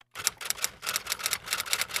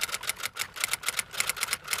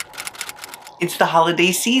It's the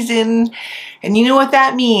holiday season, and you know what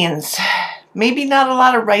that means. Maybe not a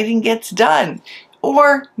lot of writing gets done,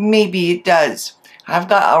 or maybe it does. I've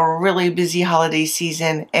got a really busy holiday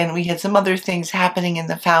season, and we had some other things happening in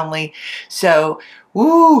the family, so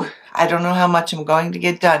I don't know how much I'm going to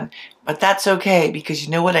get done, but that's okay, because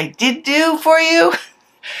you know what I did do for you?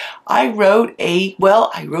 I wrote a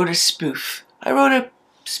spoof. I wrote a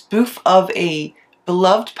spoof of a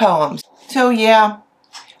beloved poem. So yeah,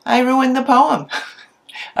 I ruined the poem.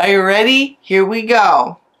 Are you ready? Here we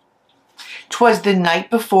go. 'Twas the night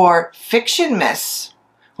before Fictionmas,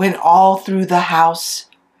 when all through the house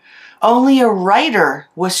only a writer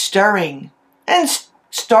was stirring and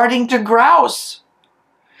starting to grouse.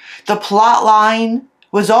 The plot line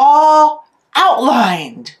was all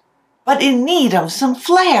outlined, but in need of some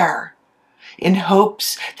flair, in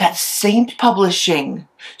hopes that Saint Publishing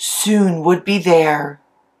soon would be there.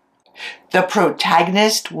 The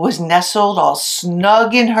protagonist was nestled all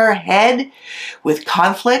snug in her head, with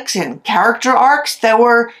conflicts and character arcs that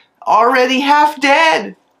were already half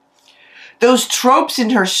dead. Those tropes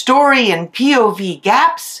in her story and POV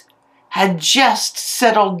gaps had just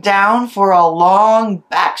settled down for a long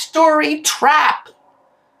backstory trap.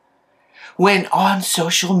 When on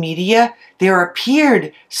social media there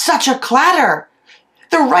appeared such a clatter,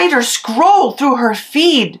 the writer scrolled through her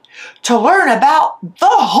feed to learn about the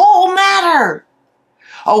whole matter.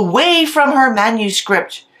 Away from her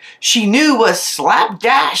manuscript she knew was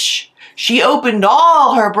slapdash, she opened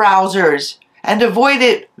all her browsers and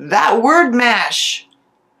avoided that word mash.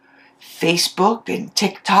 Facebook and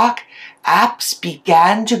TikTok apps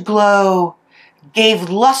began to glow, gave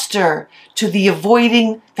luster to the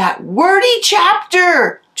avoiding that wordy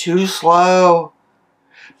chapter too slow.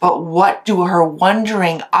 But what do her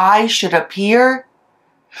wondering eyes should appear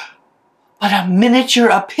but a miniature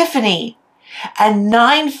epiphany and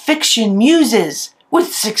 9 fiction muses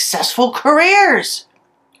with successful careers.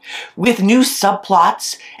 With new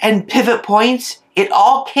subplots and pivot points, it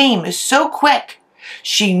all came so quick.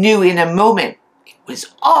 She knew in a moment it was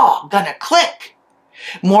all gonna click.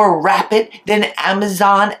 More rapid than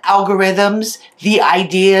Amazon algorithms, the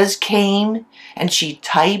ideas came, and she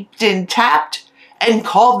typed and tapped and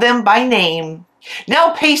called them by name. Now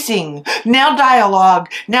pacing, now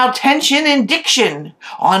dialogue, now tension and diction,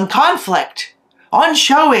 on conflict, on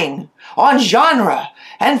showing, on genre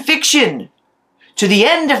and fiction. To the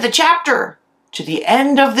end of the chapter, to the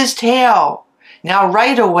end of this tale. Now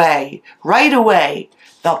right away,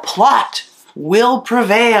 the plot will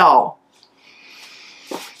prevail.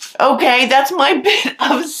 Okay, that's my bit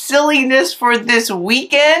of silliness for this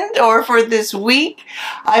weekend or for this week.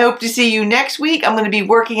 I hope to see you next week. I'm going to be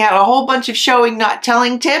working out a whole bunch of showing, not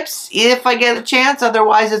telling tips if I get a chance.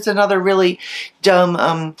 Otherwise, it's another really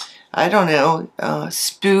dumb,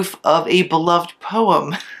 spoof of a beloved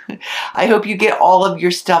poem. I hope you get all of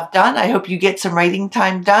your stuff done. I hope you get some writing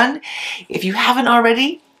time done. If you haven't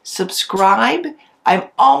already, subscribe.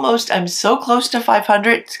 I'm so close to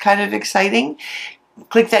 500. It's kind of exciting.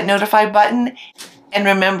 Click that notify button, and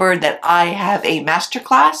remember that I have a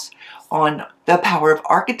masterclass on the power of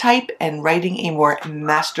archetype and writing a more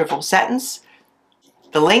masterful sentence.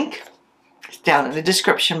 The link is down in the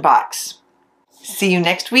description box. See you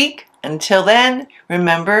next week. Until then,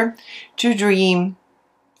 remember to dream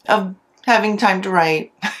of having time to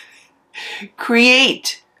write.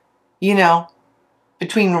 Create,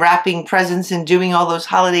 between wrapping presents and doing all those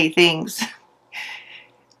holiday things.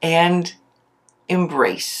 And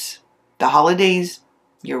embrace the holidays,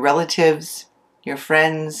 your relatives, your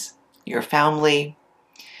friends, your family.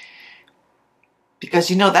 Because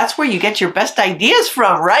that's where you get your best ideas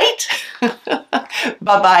from, right?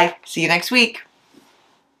 Bye-bye. See you next week.